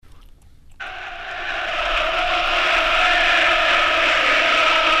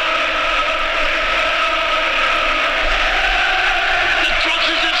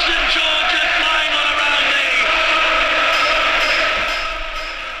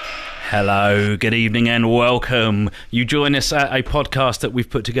Hello, good evening and welcome. You join us at a podcast that we've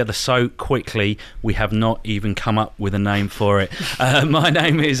put together so quickly we have not even come up with a name for it. My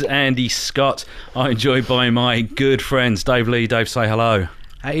name is Andy Scott. I'm joined by my good friends Dave Lee. Dave, say hello.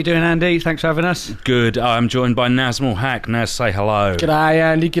 How you doing, Andy? Thanks for having us. Good. I'm joined by Nazmal Hack. Naz, say hello. G'day,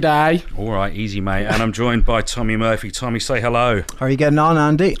 Andy. G'day. All right, easy, mate. And I'm joined by Tommy Murphy. Tommy, say hello. How are you getting on,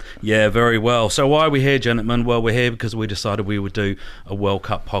 Andy? Yeah, very well. So why are we here, gentlemen? Well, we're here because we decided we would do a World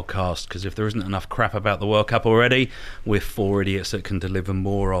Cup podcast, because if there isn't enough crap about the World Cup already, we're four idiots that can deliver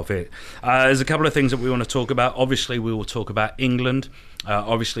more of it. There's a couple of things that we want to talk about. Obviously, we will talk about England.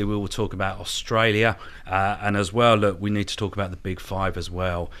 Obviously, we will talk about Australia, and as well, look, we need to talk about the Big Five as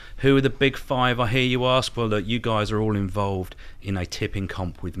well. Who are the Big Five, I hear you ask? Well, look, you guys are all involved in a tipping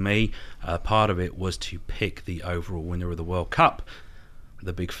comp with me. Part of it was to pick the overall winner of the World Cup.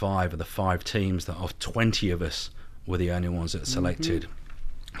 The Big Five are the 5 teams that of 20 of us were the only ones that selected.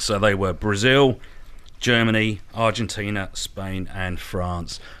 So they were Brazil, Germany, Argentina, Spain and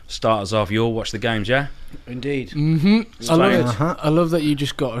France. Start us off. You all watch the games, yeah? Indeed. Mm-hmm. I love that you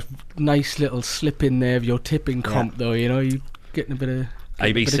just got a nice little slip in there of your tipping comp, though. You know, you're getting a bit of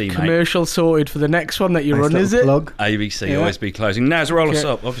ABC, mate. Commercial sorted for the next one that you run, is it? Plug. ABC, always be closing. Naz, roll us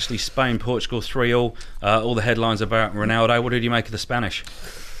up. Obviously, Spain, Portugal, 3-3. All the headlines about Ronaldo. What did you make of the Spanish?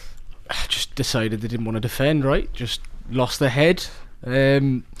 I just decided they didn't want to defend, right? Just lost their head. I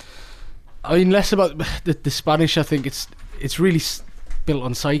mean, less about the Spanish. I think it's really built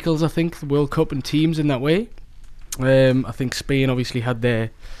on cycles. I think the World Cup and teams in that way. I think Spain obviously had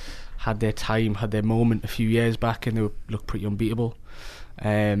their time, had their moment a few years back, and they looked pretty unbeatable.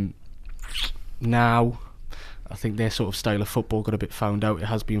 Now, I think their sort of style of football got a bit found out. It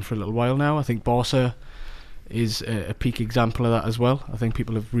has been for a little while now. I think Barca is a peak example of that as well. I think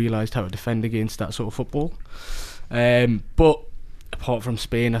people have realised how to defend against that sort of football. But apart from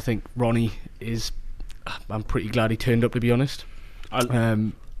Spain, I think Ronnie is. I'm pretty glad he turned up, to be honest.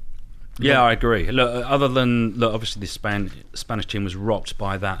 Yeah, I agree. Look, other than obviously the Spanish team was rocked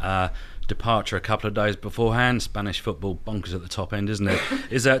by that departure a couple of days beforehand. Spanish football bonkers at the top end, isn't it?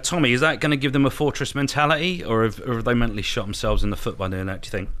 Is that Tommy? Is that going to give them a fortress mentality, or have they mentally shot themselves in the foot by doing that? Do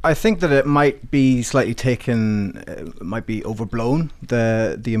you think? I think that it might be slightly might be overblown,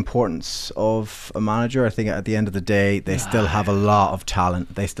 the importance of a manager. I think at the end of the day, they still have a lot of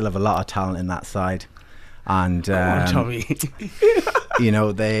talent. They still have a lot of talent in that side. And Go on, Tommy. you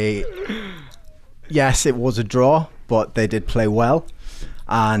know, yes, it was a draw, but they did play well,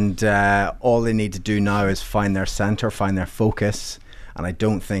 and all they need to do now is find their centre, find their focus, and I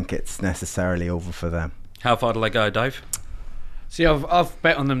don't think it's necessarily over for them. How far do they go, Dave? See, I've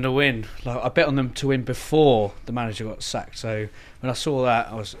bet on them to win. I bet on them to win before the manager got sacked. So when I saw that,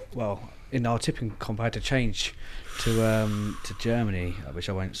 I was in our tipping comp. I had to change to Germany, which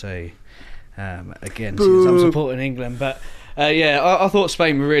I won't say. Again, since I'm supporting England, but I thought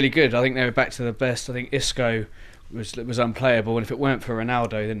Spain were really good. I think they were back to the best. I think Isco was unplayable, and if it weren't for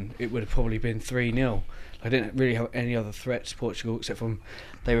Ronaldo, then it would have probably been 3-0. I didn't really have any other threats, Portugal, except from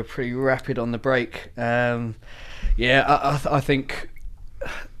they were pretty rapid on the break. I think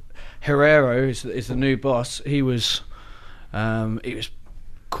Herrero is the new boss. He was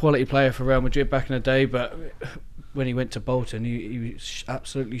quality player for Real Madrid back in the day, but when he went to Bolton, he was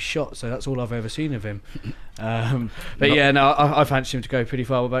absolutely shot. So that's all I've ever seen of him. I fancy him to go pretty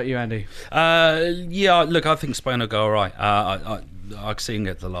far. What about you, Andy? Look, I think Spain will go all right. I see him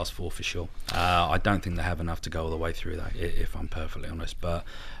get to the last 4 for sure. I don't think they have enough to go all the way through that, if I'm perfectly honest. But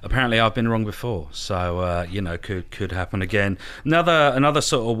apparently I've been wrong before, so could happen again. Another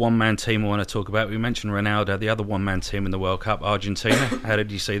sort of one-man team I want to talk about. We mentioned Ronaldo, the other one-man team in the World Cup, Argentina. How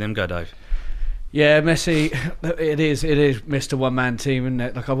did you see them go, Dave? Yeah, Messi, it is Mr. One-Man team, isn't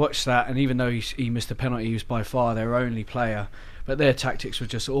it? Like, I watched that, and even though he missed a penalty, he was by far their only player. But their tactics were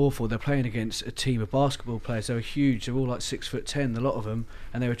just awful. They're playing against a team of basketball players. They were huge. They're all like 6'10", a lot of them,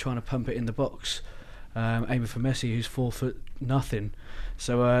 and they were trying to pump it in the box, aiming for Messi, who's 4'0".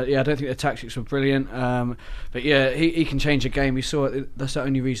 So I don't think their tactics were brilliant. He can change a game. We saw it. That's the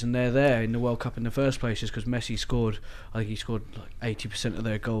only reason they're there in the World Cup in the first place, is because Messi scored. I think he scored like 80% of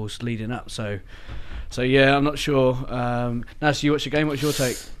their goals leading up. So I'm not sure. Nas, you watch the game. What's your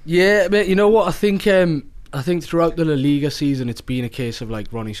take? Yeah, but you know what? I think throughout the La Liga season, it's been a case of like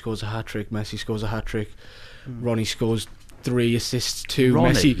Ronnie scores a hat trick, Messi scores a hat trick, Ronnie scores 3 assists, 2.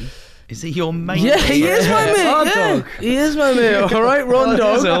 Ronnie? Messi. Is he your mate? Yeah, he is my mate. Dog. He is my mate. All right, Ron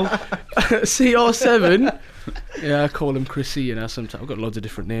Dog. CR7. Yeah, I call him Chrissy. Sometimes I've got loads of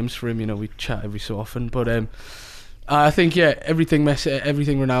different names for him. We chat every so often. But I think everything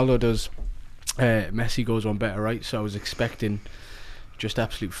Ronaldo does, Messi goes on better, right? So I was expecting just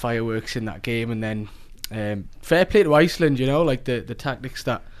absolute fireworks in that game. And then fair play to Iceland, you know, like the tactics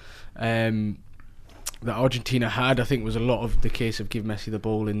that Argentina had, I think was a lot of the case of give Messi the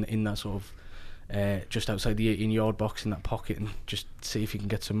ball in that sort of just outside the 18-yard box in that pocket and just see if you can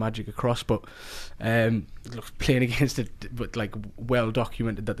get some magic across. But look, playing against it, but like well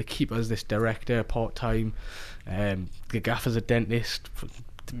documented that the keeper's this director part-time, the gaffer's a dentist,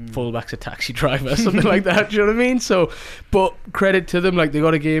 fullback's a taxi driver, something like that. Do you know what I mean? So, but credit to them, like they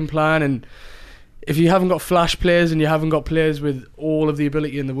got a game plan, and if you haven't got flash players and you haven't got players with all of the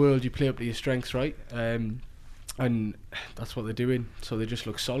ability in the world, you play up to your strengths, right? And that's what they're doing. So they just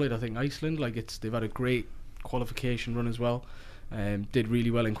look solid. I think Iceland, they've had a great qualification run as well. Did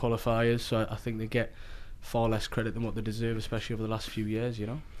really well in qualifiers, so I think they get far less credit than what they deserve, especially over the last few years, you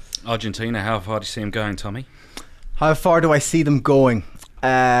know. Argentina, how far do you see them going, Tommy? How far do I see them going?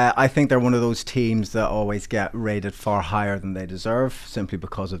 I think they're one of those teams that always get rated far higher than they deserve, simply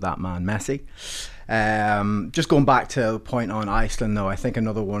because of that man Messi. Just going back to the point on Iceland, though, I think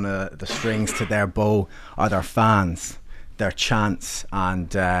another one of the strings to their bow are their fans, their chants,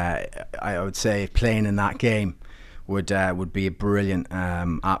 and I would say playing in that game would be a brilliant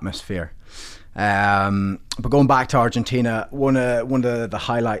atmosphere. But going back to Argentina, one of the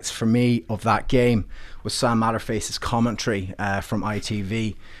highlights for me of that game was Sam Matterface's commentary from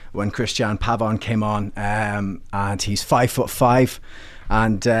ITV when Christian Pavon came on, and he's 5'5",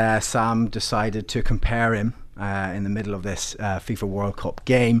 and Sam decided to compare him in the middle of this FIFA World Cup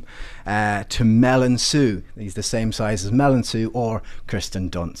game to Melon Sue. He's the same size as Melon Sue or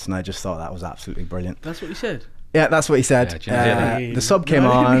Kristen Dunst, and I just thought that was absolutely brilliant. That's what he said. Yeah, that's what he said. The sub came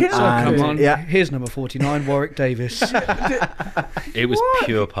on. Come on. Yeah. Here's number 49, Warwick Davis. It was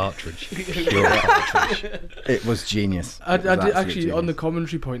pure partridge. Pure partridge. It was genius. I did actually genius. On the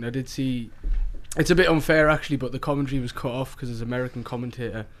commentary point, I did see. It's a bit unfair actually, but the commentary was cut off because there's an American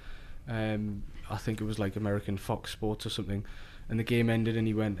commentator. I think it was like American Fox Sports or something. And the game ended and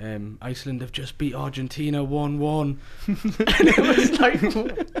he went, Iceland have just beat Argentina 1-1. And it was like...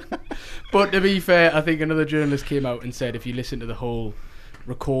 But to be fair, I think another journalist came out and said if you listen to the whole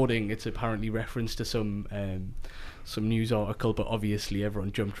recording, it's apparently reference to some news article, but obviously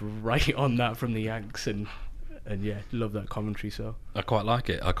everyone jumped right on that from the Yanks and yeah, love that commentary. So I quite like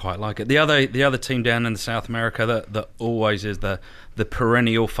it. The other team down in South America that always is the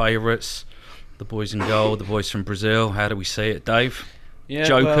perennial favourites. The boys in goal, the boys from Brazil. How do we see it, Dave? Yeah,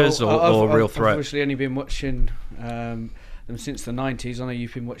 Jokers or real I've threat? I've obviously only been watching them since the 90s. I know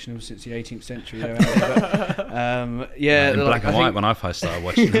you've been watching them since the 18th century. There, in black and white when I first started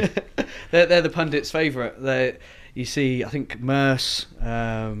watching them. they're the pundits' favourite. You see, I think Merce,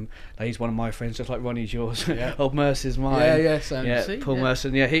 he's one of my friends, just like Ronnie's yours. Yeah. Old Merce is mine. Paul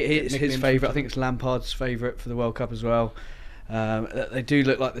Merson. Yeah, it's his favourite. I think it's Lampard's favourite for the World Cup as well. They do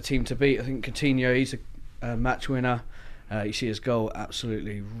look like the team to beat. I think Coutinho, he's a match winner. You see his goal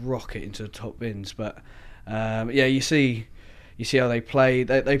absolutely rocket into the top bins. But you see how they play.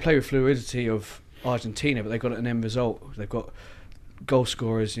 They play with fluidity of Argentina, but they've got an end result. They've got goal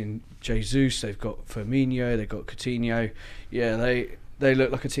scorers in Jesus. They've got Firmino. They've got Coutinho. Yeah, they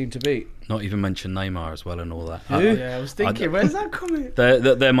look like a team to beat. Not even mention Neymar as well and all that. I was thinking, where's that coming?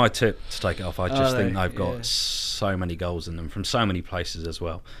 They're my tip to take it off. I just think they've got so many goals in them from so many places as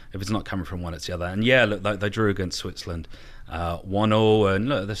well. If it's not coming from one, it's the other. And yeah, look, they drew against Switzerland 1-1, and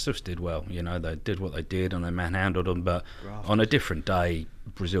look, they still did well. You know, they did what they did and they manhandled them. But on a different day,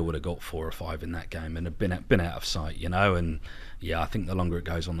 Brazil would have got 4 or 5 in that game and have been out of sight. You know, and yeah, I think the longer it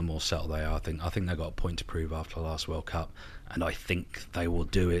goes on, the more settled they are. I think they've got a point to prove after the last World Cup. And I think they will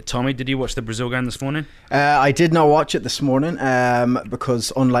do it. Tommy, did you watch the Brazil game this morning? I did not watch it this morning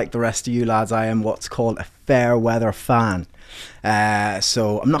because unlike the rest of you lads, I am what's called a fair weather fan.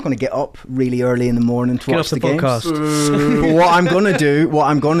 So I'm not going to get up really early in the morning to watch the games. But what I'm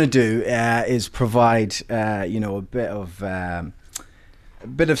going to do is provide a bit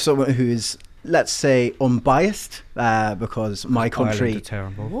of someone who is, let's say, unbiased, because my country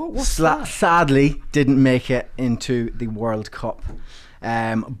sadly didn't make it into the World Cup.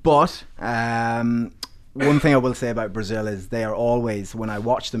 But one thing I will say about Brazil is they are always, when I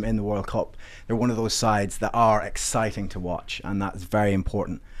watch them in the World Cup, they're one of those sides that are exciting to watch, and that's very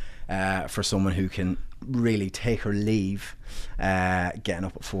important for someone who can really take her leave getting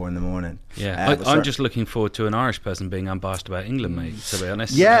up at 4 a.m. Yeah, I'm just looking forward to an Irish person being unbiased about England, mate, to be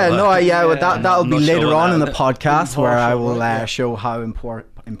honest. That'll be later on in the podcast where I will show how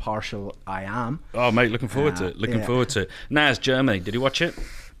impartial I am. Oh, mate, looking forward to it. Naz, Germany, did you watch it?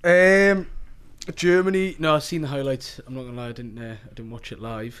 Germany, no, I've seen the highlights. I'm not gonna lie, I didn't watch it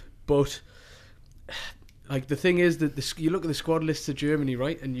live, but Like the thing is that you look at the squad lists of Germany,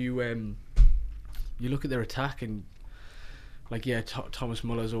 right, and you look at their attack, and like Thomas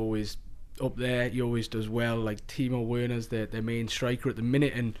Muller's always up there. He always does well. Like Timo Werner's their main striker at the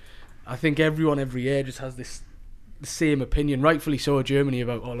minute, and I think everyone every year just has the same opinion, rightfully so, of Germany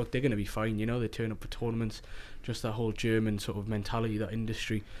about, oh look, they're going to be fine. You know, they turn up for tournaments. Just that whole German sort of mentality, that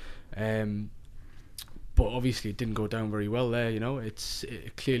industry. But obviously it didn't go down very well there. You know,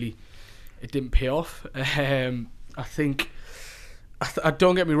 clearly it didn't pay off. I think.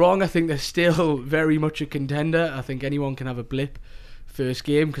 Don't get me wrong, I think they're still very much a contender. I think anyone can have a blip first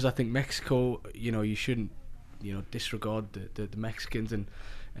game, because I think Mexico, you know, you shouldn't, you know, disregard the Mexicans and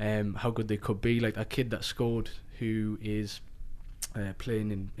how good they could be. Like that kid that scored, who is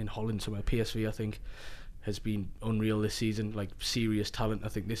playing in Holland somewhere, PSV I think, has been unreal this season, like serious talent. I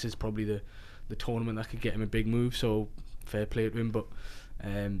think this is probably the tournament that could get him a big move, so fair play to him. But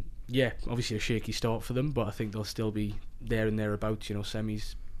yeah, obviously a shaky start for them, but I think they'll still be there and thereabouts, you know,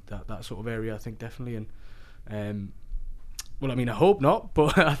 semis, that sort of area, I think, definitely. And well, I mean, I hope not,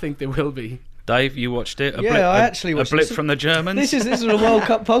 but I think they will be. Dave, you watched it? I actually watched a blip it. from the Germans. This is a World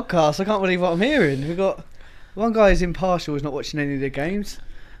Cup podcast. I can't believe what I'm hearing. We've got one guy is impartial, is not watching any of the games,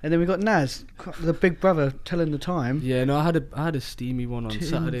 and then we've got Naz, the big brother, telling the time. Yeah, no, I had a steamy one on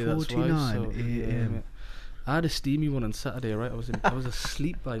Saturday. That's why. So, AM. I had a steamy one on Saturday, right? I was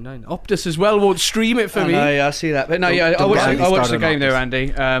asleep by 9. Optus as well won't stream it for me. Yeah, I see that. But no, I watched the game there,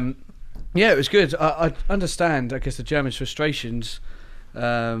 Andy. Yeah, it was good. I understand, I guess, the Germans' frustrations.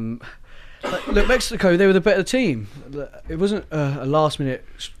 Look, Mexico, they were the better team. It wasn't a last-minute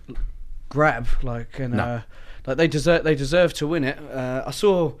grab, like they deserved to win it. I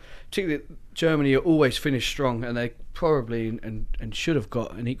saw, particularly, Germany always finish strong, and they probably and should have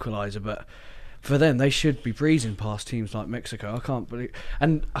got an equaliser, but for them, they should be breezing past teams like Mexico. I can't believe...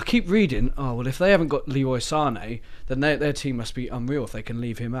 And I keep reading, oh, well, if they haven't got Leroy Sané, then their team must be unreal if they can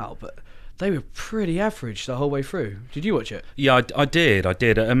leave him out. But they were pretty average the whole way through. Did you watch it? Yeah, I did.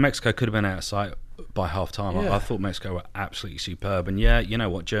 And Mexico could have been out of sight by half-time. Yeah. I thought Mexico were absolutely superb. And yeah, you know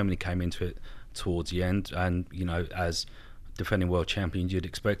what? Germany came into it towards the end. And, you know, as defending world champions, you'd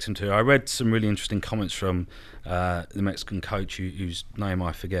expect them to. I read some really interesting comments from the Mexican coach whose name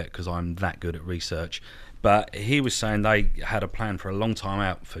I forget because I'm that good at research, but he was saying they had a plan for a long time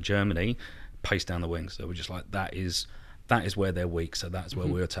out for Germany, pace down the wings. They were just like, that is where they're weak, so that's where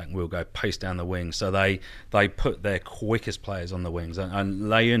we're attacking. We'll go pace down the wings. So they put their quickest players on the wings, and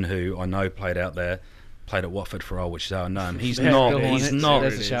Leyen, who I know played at Watford for all, which is how I know him. He's not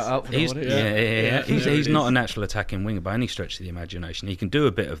a natural attacking winger by any stretch of the imagination. He can do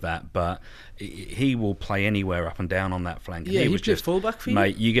a bit of that, but he will play anywhere up and down on that flank. And yeah, he was was just fullback for you,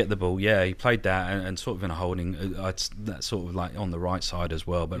 mate. You get the ball. Yeah, he played that and sort of in a holding. That's sort of like on the right side as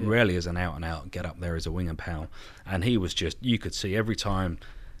well, but rarely as an out and out get up there as a winger pal. And he was just, you could see every time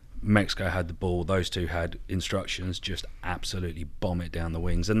Mexico had the ball, those two had instructions, just absolutely bomb it down the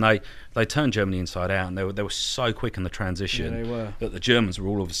wings, and they turned Germany inside out, and they were so quick in the transition that the Germans were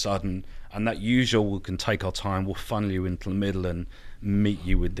all of a sudden, and that usual we can take our time, we'll funnel you into the middle and meet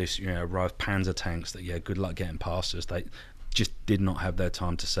you with this, you know, row of Panzer tanks that, yeah, good luck getting past us. They just did not have their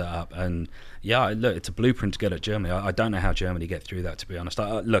time to set up, and yeah, look, it's a blueprint to get at Germany. I don't know how Germany get through that, to be honest.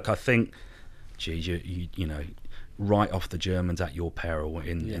 I think, geez, you know, write off the Germans at your peril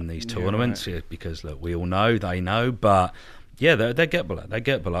in these tournaments, because look, we all know, they know, but yeah, they're gettable. They're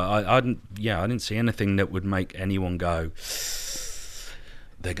gettable. I didn't see anything that would make anyone go,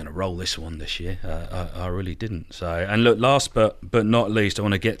 they're going to roll this one this year. I really didn't. So, and look, last but not least, I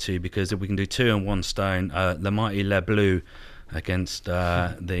want to get to, because if we can do two in one stone, Le Mighty Le Bleu against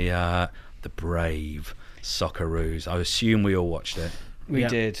the brave Socceroos. I assume we all watched it. We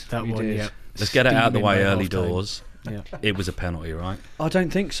did. That we one, did. Yeah. Let's get it out of the way early doors. Yeah. It was a penalty, right? I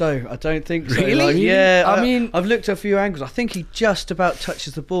don't think so. Really? Like, yeah. I mean, I've looked at a few angles. I think he just about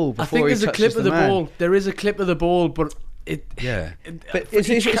touches the ball before I think there's he a clip of the man. ball. There is a clip of the ball, but it. Yeah. But it's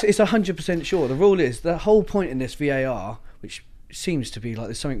 100% sure. The rule is, the whole point in this VAR, which seems to be like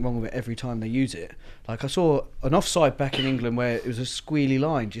there's something wrong with it every time they use it. Like I saw an offside back in England where it was a squealy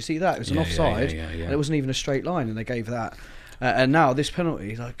line. Do you see that? It was an offside, and it wasn't even a straight line, and they gave that. And now this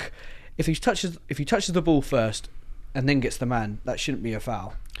penalty, like if he touches the ball first and then gets the man, that shouldn't be a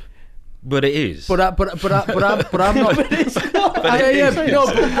foul. But it is. But I'm not. But it is.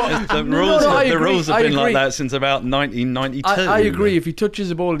 The rules have been like that since about 1992. I agree. If he touches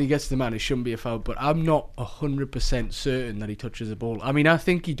the ball and he gets the man, it shouldn't be a foul. But I'm not 100% certain that he touches the ball. I mean, I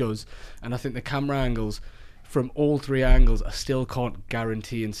think he does, and I think the camera angles from all three angles, I still can't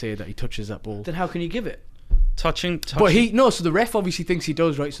guarantee and say that he touches that ball. Then how can you give it? Touching. But so the ref obviously thinks he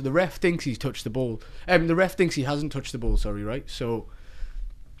does, right? So the ref thinks he's touched the ball. The ref thinks he hasn't touched the ball, sorry, right? So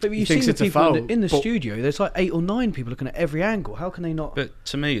but you've seen the people in the studio, there's like 8 or 9 people looking at every angle. How can they not? But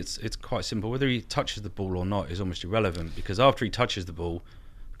to me, it's quite simple. Whether he touches the ball or not is almost irrelevant, because after he touches the ball,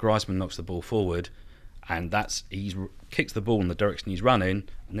 Griezmann knocks the ball forward, and he's kicks the ball in the direction he's running,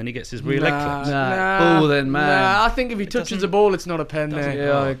 and then he gets his rear leg clipped. Ball then, man. Nah, I think if he touches the ball, it's not a pen there.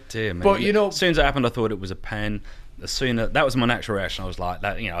 Yeah, Oh dear me. But as soon as it happened, I thought it was a pen. That was my natural reaction. I was like,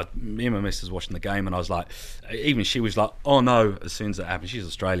 me and my missus watching the game, and I was like, even she was like, oh no, as soon as it happened. She's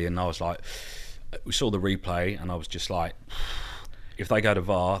Australian, and I was like, we saw the replay, and I was just like, if they go to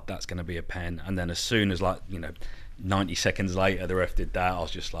VAR, that's going to be a pen. And then as soon as 90 seconds later the ref did that, I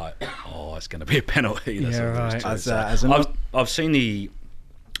was just like, oh, it's going to be a penalty. That's I've seen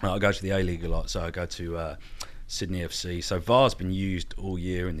I go to the A-League a lot, so I go to Sydney FC. So VAR's been used all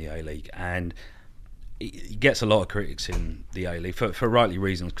year in the A-League, and it gets a lot of critics in the A-League for rightly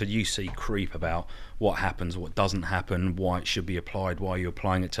reasons, because you see creep about what happens, what doesn't happen, why it should be applied, why you're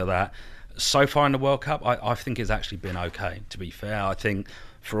applying it to that. So far in the World Cup, I think it's actually been okay, to be fair. I think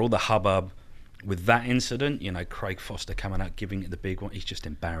for all the hubbub with that incident, Craig Foster coming out giving it the big one, he's just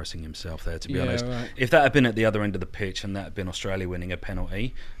embarrassing himself there, to be honest. Right. If that had been at the other end of the pitch and that had been Australia winning a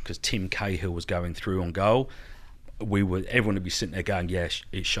penalty because Tim Cahill was going through on goal, everyone would be sitting there going, yes,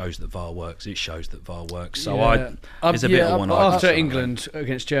 it shows that VAR works. It's a bit of one after England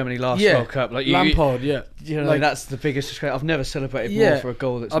against Germany last World Cup, Lampard, that's the biggest disgrace. I've never celebrated more for a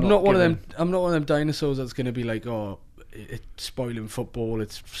goal that's I'm not one of them. I'm not one of them dinosaurs that's going to be like, oh, it's spoiling football.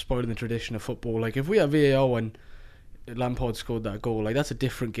 It's spoiling the tradition of football. Like if we have VAR when Lampard scored that goal, like that's a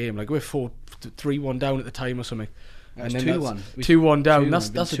different game. Like we're 3-1 down at the time or something. And then 2-1. 2-1 down. 2-1,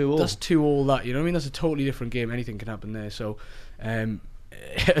 That's 2-all that. You know what I mean? That's a totally different game. Anything can happen there. So,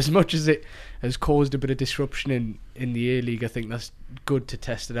 as much as it has caused a bit of disruption in the A-League, I think that's good to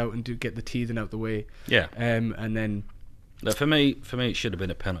test it out and to get the teething out the way. Yeah. And then. For me, it should have been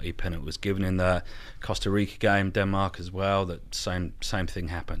a penalty. Penalty was given in the Costa Rica game, Denmark as well. That same thing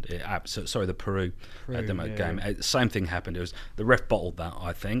happened. The Peru Denmark game. Same thing happened. It was the ref bottled that,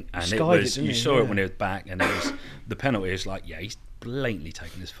 I think, and you saw it when it was back, and it was the penalty. Is like, he's blatantly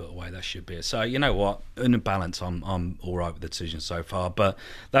taking his foot away. That should be it. So you know what? In balance, I'm all right with the decision so far. But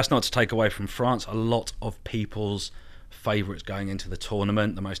that's not to take away from France. A lot of people's favourites going into the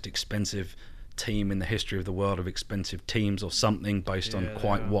tournament, the most expensive team in the history of the world of expensive teams or something, based on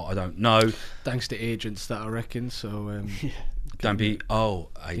quite what I don't know. Thanks to agents, that I reckon. So don't be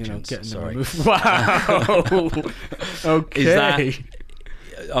agents. Sorry. Wow. Okay.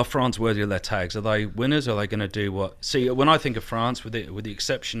 Are France worthy of their tags? Are they winners? Are they going to do what? See, when I think of France, with the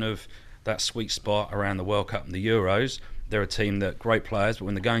exception of that sweet spot around the World Cup and the Euros, they're a team that great players, but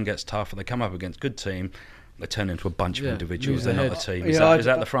when the going gets tough and they come up against good team, they turn into a bunch of individuals. They're not a team. Is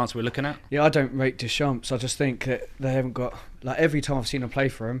that the France we're looking at? Yeah, I don't rate Deschamps. I just think that they haven't got, like, every time I've seen them play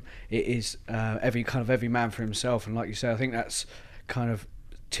for him, it is every man for himself. And like you say, I think that's kind of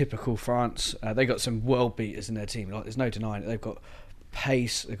typical France. They got some world beaters in their team. Like, there's no denying it. They've got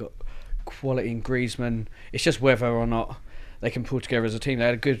pace. They've got quality in Griezmann. It's just whether or not they can pull together as a team. They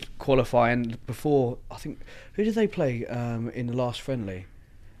had a good qualifying before. I think, who did they play in the last friendly?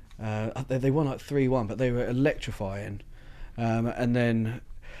 They won like 3-1, but they were electrifying. And then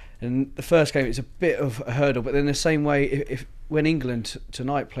in the first game, it's a bit of a hurdle. But then the same way, if when England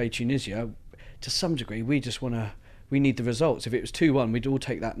tonight play Tunisia, to some degree, we need the results. If it was 2-1, we'd all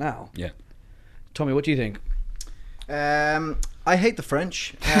take that now. Yeah. Tommy, what do you think? I hate the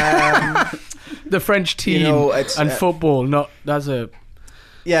French. The French team and football, not as a...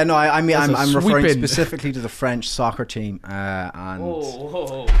 Yeah, no, I'm referring specifically to the French soccer team and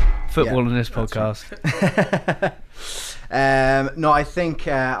football in this podcast. No, I think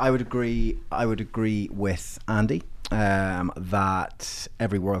I would agree with Andy that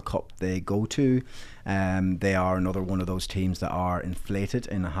every World Cup they go to, they are another one of those teams that are inflated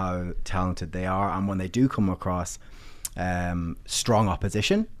in how talented they are, and when they do come across strong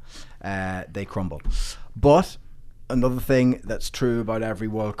opposition, they crumble. But another thing that's true about every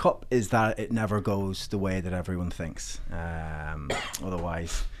World Cup is that it never goes the way that everyone thinks.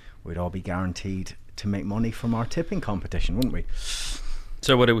 Otherwise, we'd all be guaranteed to make money from our tipping competition, wouldn't we?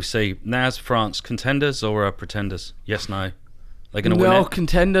 So what do we see? Now's France contenders or pretenders? Yes, no? They're going to win it? No,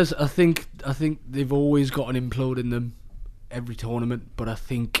 contenders. I think they've always got an implode in them every tournament, but I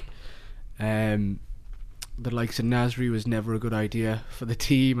think the likes of Nasri was never a good idea for the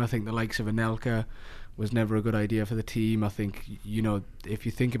team. I think the likes of Anelka was never a good idea for the team. I think, if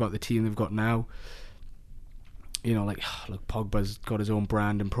you think about the team they've got now, you know, like, look, Pogba's got his own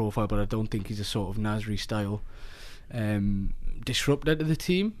brand and profile, but I don't think he's a sort of Nasri style disruptor to the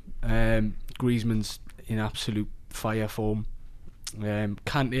team. Griezmann's in absolute fire form.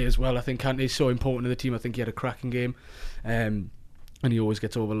 Kante as well. I think Kante is so important to the team. I think he had a cracking game, and he always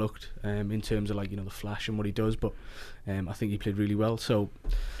gets overlooked in terms of, like, you know, the flash and what he does. But I think he played really well. So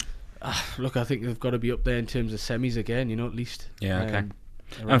look, I think they've got to be up there in terms of semis again. You know, at least. Yeah. Okay.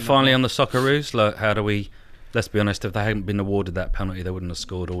 And finally, on the Socceroos, look, how do we? Let's be honest. If they hadn't been awarded that penalty, they wouldn't have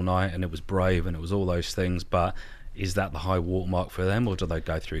scored all night, and it was brave, and it was all those things. But is that the high watermark for them, or do they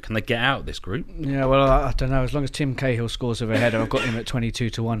go through? Can they get out of this group? Yeah, well, I don't know. As long as Tim Cahill scores with a header, I've got him at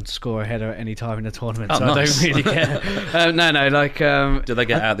 22-1 to score a header at any time in the tournament, so nice. I don't really care. No, like... do they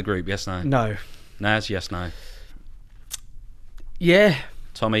get out of the group, yes, no? No. Naz, yes, no? Yeah.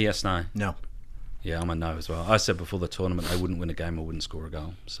 Tommy, yes, no? No. Yeah, I'm a no as well. I said before the tournament they wouldn't win a game or wouldn't score a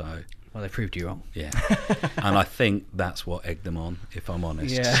goal, so... Well, they proved you wrong. Yeah. And I think that's what egged them on, if I'm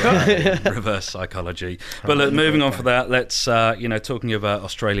honest. Yeah. So, reverse psychology. But look, moving on from that, let's, talking about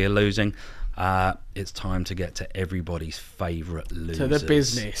Australia losing, it's time to get to everybody's favourite losers. To the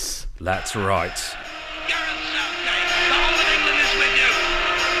business. That's right.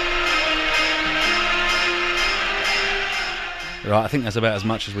 Right, I think that's about as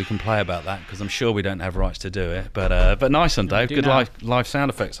much as we can play about that, because I'm sure we don't have rights to do it. But nice one, Dave. Good live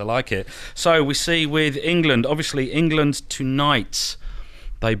sound effects. I like it. So we see with England, obviously England tonight,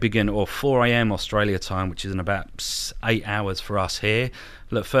 they begin at 4 a.m. Australia time, which is in about 8 hours for us here.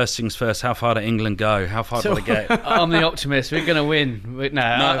 Look, first things first, how far do England go? How far do they get? I'm the optimist. We're going to win.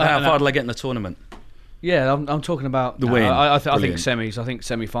 How far do they get in the tournament? Yeah, I'm talking about the win. I think semis. I think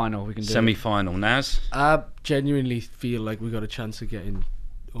semi-final we can do. Semi-final, Naz? I genuinely feel like we got a chance of getting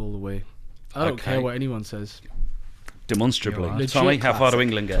all the way. I don't care what anyone says. Demonstrably. Tommy, how far do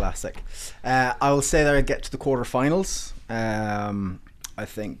England get? Classic. I will say that I get to the quarterfinals. I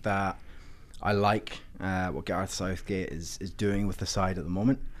think that I like what Gareth Southgate is doing with the side at the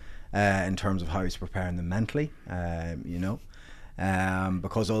moment, in terms of how he's preparing them mentally.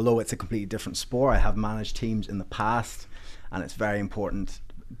 Because although it's a completely different sport, I have managed teams in the past, and it's very important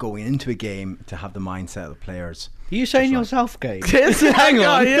going into a game to have the mindset of the players. Are you saying you're Southgate? Hang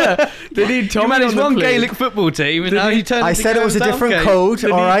on, yeah. They need Tommy. You managed one Gaelic football team, and now you turn. I said it was a different code.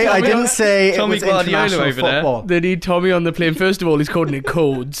 All right, I didn't say it was international football. They need Tommy on the plane. First of all, he's calling it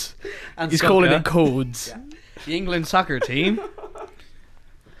codes. He's calling it codes. Yeah. The England soccer team.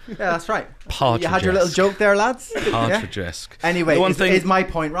 Yeah, that's right. Partridge-esque. You had your little joke there, lads. Partridge-esque. Yeah? Anyway, is my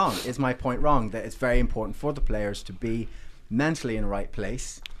point wrong? Is my point wrong that it's very important for the players to be mentally in the right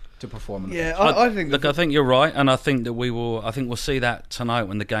place to perform? I think. Look, I think you're right, and I think that we'll see that tonight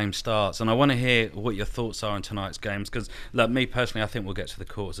when the game starts. And I want to hear what your thoughts are on tonight's games, because, look, me personally, I think we'll get to the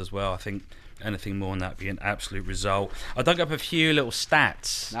quarters as well. I think anything more than that would be an absolute result. I dug up a few little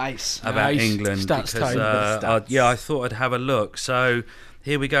stats about England stats because I thought I'd have a look. So.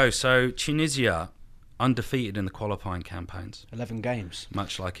 Here we go. So Tunisia, undefeated in the qualifying campaigns. 11 games.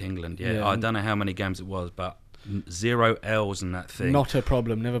 Much like England, yeah. I don't know how many games it was, but 0 L's in that thing. Not a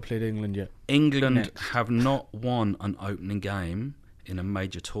problem. Never played England yet. England have not won an opening game in a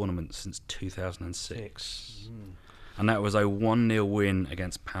major tournament since 2006. And that was a 1-0 win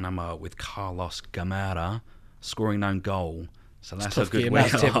against Panama with Carlos Gamera scoring no goal. So that's a good win.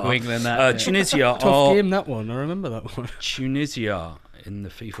 That's typical England, that. Tunisia tough game, that one. I remember that one. Tunisia in the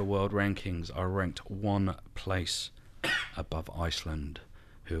FIFA World Rankings are ranked one place above Iceland,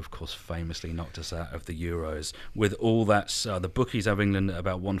 who of course famously knocked us out of the Euros. With all that, the bookies have England at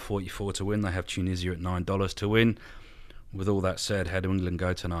about 144 to win. They have Tunisia at $9 to win. With all that said, how do England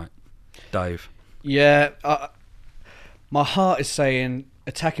go tonight? Dave? Yeah, my heart is saying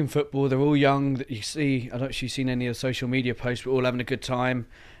attacking football. They're all young. That you see, I don't know if you've seen any of the social media posts. We're all having a good time.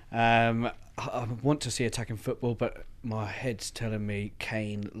 I want to see attacking football, but my head's telling me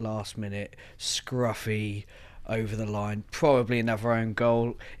Kane last minute, scruffy, over the line, probably another own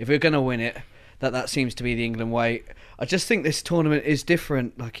goal. If we're going to win it, that seems to be the England way. I just think this tournament is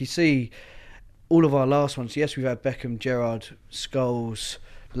different. Like you see, all of our last ones, yes, we've had Beckham, Gerrard, Scholes,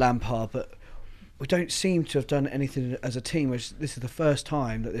 Lampard, but we don't seem to have done anything as a team. This is the first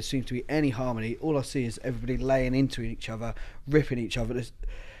time that there seems to be any harmony. All I see is everybody laying into each other, ripping each other.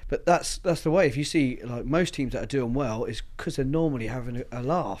 But that's the way. If you see, like, most teams that are doing well, is because they're normally having a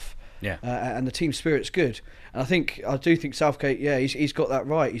laugh. Yeah. And the team spirit's good. And I do think Southgate, he's got that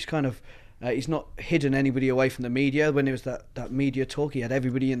right. He's kind of he's not hidden anybody away from the media. When there was that media talk, he had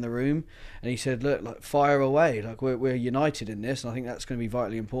everybody in the room, and he said, "Look, like, fire away. Like, we're united in this." And I think that's going to be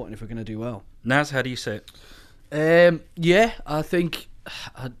vitally important if we're going to do well. Naz, how do you see it? Yeah, I think,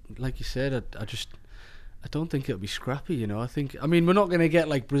 like you said, I don't think it'll be scrappy, you know. I mean, we're not going to get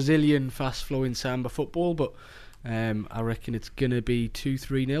like Brazilian fast-flowing samba football, but I reckon it's going to be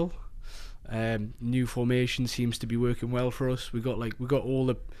 2-3-0. New formation seems to be working well for us. We got all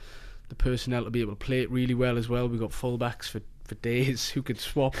the personnel to be able to play it really well as well. We got fullbacks for days who could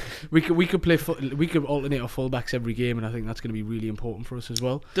swap. We could alternate our fullbacks every game, and I think that's going to be really important for us as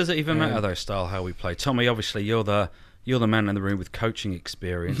well. Does it even matter though, style how we play? Tommy, obviously you're the man in the room with coaching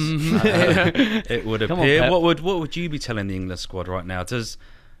experience. It would appear. What would you be telling the England squad right now? Does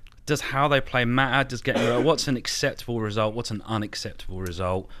how they play matter? What's an acceptable result? What's an unacceptable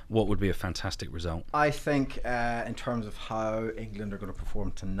result? What would be a fantastic result? I think in terms of how England are going to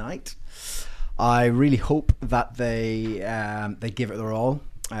perform tonight, I really hope that they give it their all.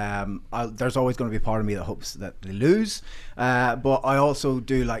 There's always going to be a part of me that hopes that they lose, but I also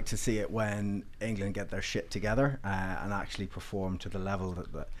do like to see it when England get their shit together and actually perform to the level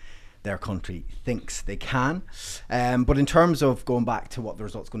that their country thinks they can. But in terms of going back to what the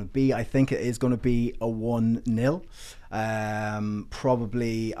result's going to be, I think it is going to be a 1-0.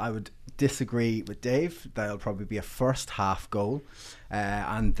 Probably, I would disagree with Dave. That'll probably be a first half goal,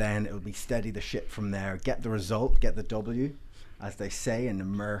 and then it'll be steady the ship from there. Get the result, get the W, as they say in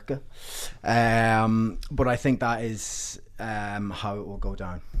America. But I think that is how it will go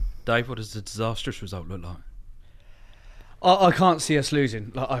down. Dave, what does the disastrous result look like? I can't see us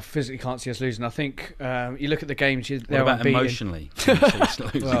losing. Like, I physically can't see us losing. I think you look at the games. What about emotionally?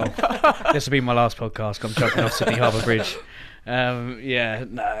 Well, this will be my last podcast. I'm jumping off Sydney Harbour Bridge. We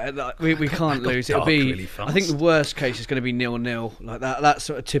can't lose. It'll be. Really I think the worst case is going to be 0-0. Like that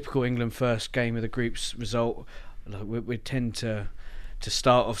sort of typical England first game of the group's result. Like we tend to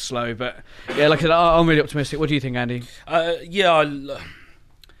start off slow, but yeah, like I'm really optimistic. What do you think, Andy? I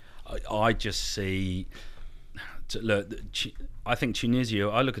just see. Look, I think Tunisia.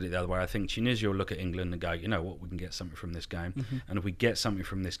 I look at it the other way. I think Tunisia will look at England and go, you know what, we can get something from this game, and if we get something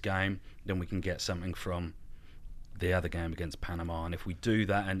from this game, then we can get something from the other game against Panama. And if we do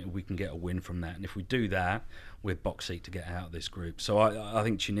that, and we can get a win from that, and if we do that, we're box seat to get out of this group. So I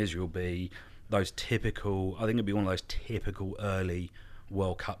think Tunisia will be those typical. I think it'll be one of those typical early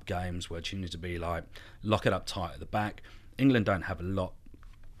World Cup games where Tunisia will be like, lock it up tight at the back. England don't have a lot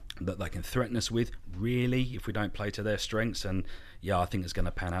that they can threaten us with, really, if we don't play to their strengths. And yeah, I think it's going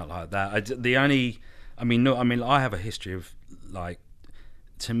to pan out like that. I have a history of, like,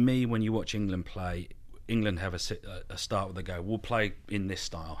 to me, when you watch England play, England have a start where they go, we'll play in this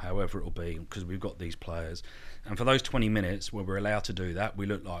style, however it'll be, because we've got these players. And for those 20 minutes where we're allowed to do that, we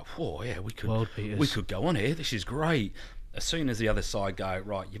look like, oh yeah, we could go on here. This is great. As soon as the other side go,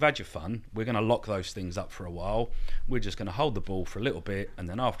 right, you've had your fun, we're going to lock those things up for a while, we're just going to hold the ball for a little bit, and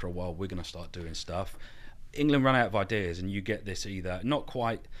then after a while we're going to start doing stuff. England run out of ideas, and you get this either not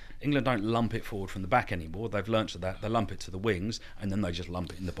quite. England don't lump it forward from the back anymore. They've learnt to that. They lump it to the wings, and then they just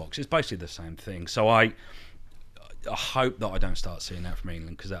lump it in the box. It's basically the same thing. So I hope that I don't start seeing that from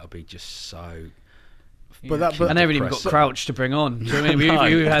England, because that would be just so. But I never even got Crouch to bring on. Do you know what I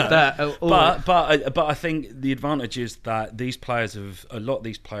mean? We had that. But I think the advantage is that these players a lot of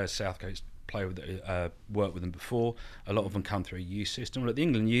these players Southgate's worked with them before. A lot of them come through a youth system. Look, the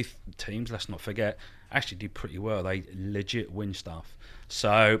England youth teams, let's not forget, actually do pretty well. They legit win stuff.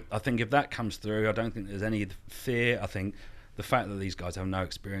 So I think if that comes through, I don't think there's any fear. I think the fact that these guys have no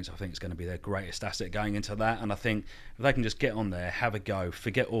experience, I think it's going to be their greatest asset going into that. And I think if they can just get on there, have a go,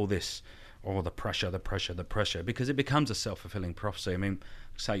 forget all this. Or the pressure, because it becomes a self-fulfilling prophecy. I mean,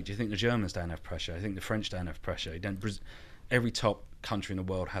 do you think the Germans don't have pressure? I think the French don't have pressure. Every top country in the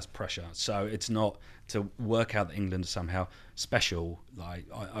world has pressure. So it's not to work out that England is somehow special. Like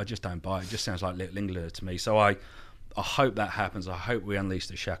I just don't buy it. It just sounds like Little England to me. So I hope that happens. I hope we unleash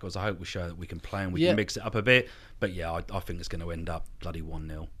the shackles. I hope we show that we can play and we can mix it up a bit. But yeah, I think it's going to end up bloody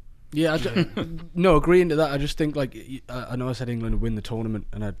 1-0. Yeah, no, agreeing to that. I just think, like, I know I said England would win the tournament,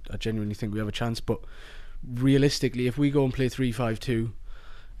 and I genuinely think we have a chance. But realistically, if we go and play 3-5-2,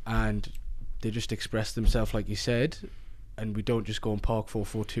 and they just express themselves like you said, and we don't just go and park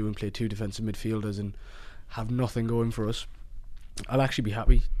 4-4-2 and play two defensive midfielders and have nothing going for us, I'll actually be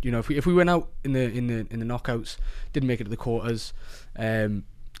happy. You know, if we went out in the knockouts, didn't make it to the quarters, I'd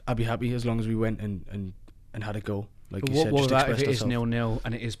be happy as long as we went and had a go. Like you said, what just about if expressed it is ourselves. 0-0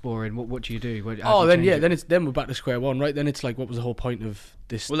 and it is boring? What do you do? Then we're back to square one, right? Then it's like, what was the whole point of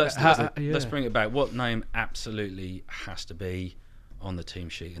this? Well, let's bring it back. What name absolutely has to be on the team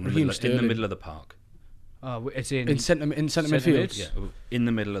sheet in the middle of the park? It's in centre midfield. Yeah, in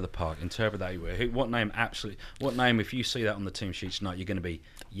the middle of the park. Interpret that anyway. What name? If you see that on the team sheet tonight, you're going to be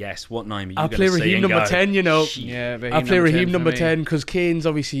yes. What name are you going to see? I play Raheem number 10. You know, yeah, I play Raheem number 10 because Kane's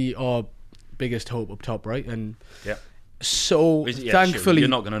obviously our biggest hope up top, right? And Yeah. so Yeah, thankfully, you're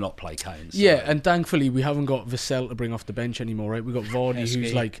not going to not play Kane. So. yeah, and thankfully we haven't got Vassell to bring off the bench anymore, right? We got Vardy, Heskey.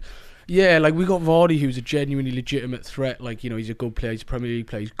 who's like, yeah, like we got Vardy, who's a genuinely legitimate threat. Like, you know, he's a good player, he's a Premier League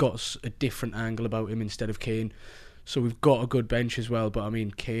player. He's got a different angle about him instead of Kane. So we've got a good bench as well. But I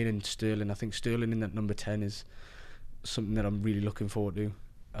mean, Kane and Sterling. I think Sterling in that number 10 is something that I'm really looking forward to.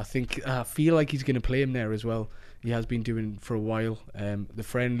 I feel like he's going to play him there as well. He has been doing for a while. The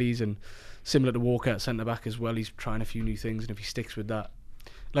friendlies, and similar to Walker at centre back as well. He's trying a few new things, and if he sticks with that,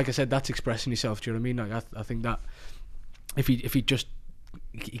 like I said, that's expressing yourself. Do you know what I mean? Like I think that if he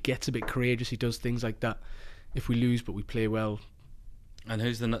gets a bit courageous, he does things like that. If we lose but we play well. And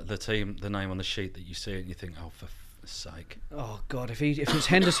who's the name on the sheet that you see and you think, oh, for sake? Oh God! If it's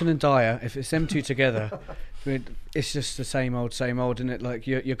Henderson and Dyer, if it's them two together, it's just the same old, isn't it? Like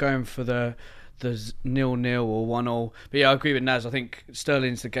you're going for the 0-0 or 1-0. But yeah, I agree with Naz. I think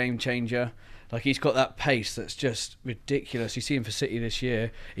Sterling's the game changer. Like, he's got that pace that's just ridiculous. You see him for City this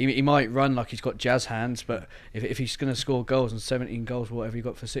year. He might run like he's got jazz hands, but if he's going to score goals, and 17 goals, whatever he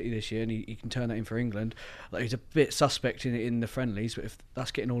got for City this year, and he can turn that in for England, like, he's a bit suspect in the friendlies. But if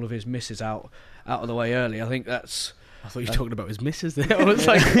that's getting all of his misses out of the way early, I think that's. I thought you were talking about his misses there. I was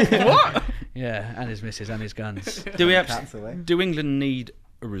like, what? Yeah, and his misses and his guns. Do England need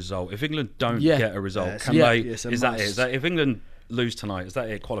a result? If England don't get a result, can they? Is that it? Is that if England lose tonight? Is that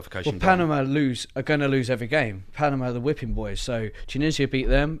it? Qualification? Well, Panama are going to lose every game. Panama are the whipping boys. So Tunisia beat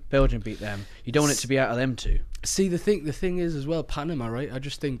them, Belgium beat them. You don't want it to be out of them two. See, the thing is as well, Panama, right? I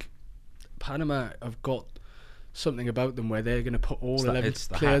just think Panama have got something about them where they're going to put all 11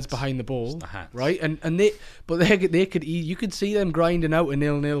 players behind the ball, right? And they could you could see them grinding out a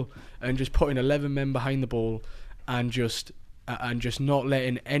 0-0 and just putting 11 men behind the ball and just not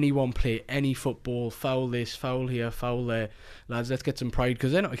letting anyone play any football. Foul this, foul here, foul there. Lads, let's get some pride,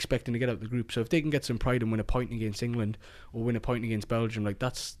 because they're not expecting to get out the group. So if they can get some pride and win a point against England or win a point against Belgium, like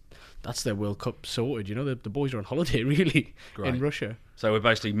that's their World Cup sorted. You know, the boys are on holiday really in Russia. So we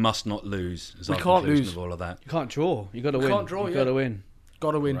basically must not lose. We can't lose of all of that. You can't draw. You got to win. Can't draw. You got to win.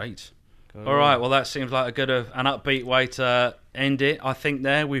 Got to win. Great. All right, well, that seems like a good an upbeat way to end it. I think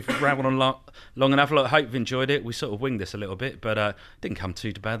there we've rambled on long enough. Look, I hope you've enjoyed it. We sort of winged this a little bit, but didn't come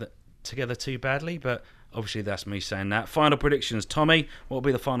together too badly. But obviously, that's me saying that. Final predictions, Tommy. What will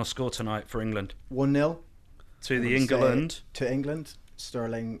be the final score tonight for England? 1-0 to the England. To England.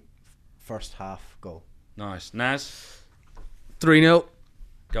 Sterling first half goal. Nice. Naz. 3-0.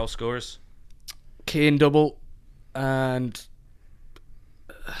 Goal scorers. Kane double, and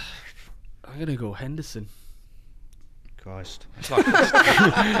I'm going to go Henderson. Christ.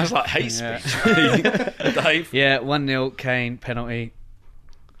 That's like hate speech. Dave? Yeah, 1-0, Kane, penalty.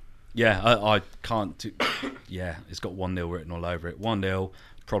 Yeah, I can't do... Yeah, it's got 1-0 written all over it. 1-0,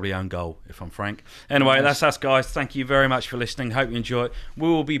 probably own goal, if I'm frank. Anyway, that's us, guys. Thank you very much for listening. Hope you enjoy it. We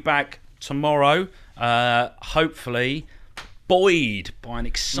will be back tomorrow, hopefully... buoyed by an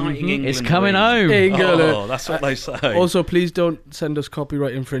exciting England It's coming win. home. England. Oh, that's what they say. Also, please don't send us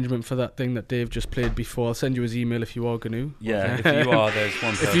copyright infringement for that thing that Dave just played before. I'll send you his email if you are going to. Yeah, if you are, there's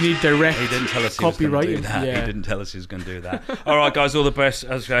one person. If you need direct he didn't tell us copyright, he was going to do that. yeah. He didn't tell us he was going to do that. All right, guys, all the best.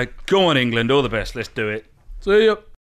 Go on, England, all the best. Let's do it. See ya.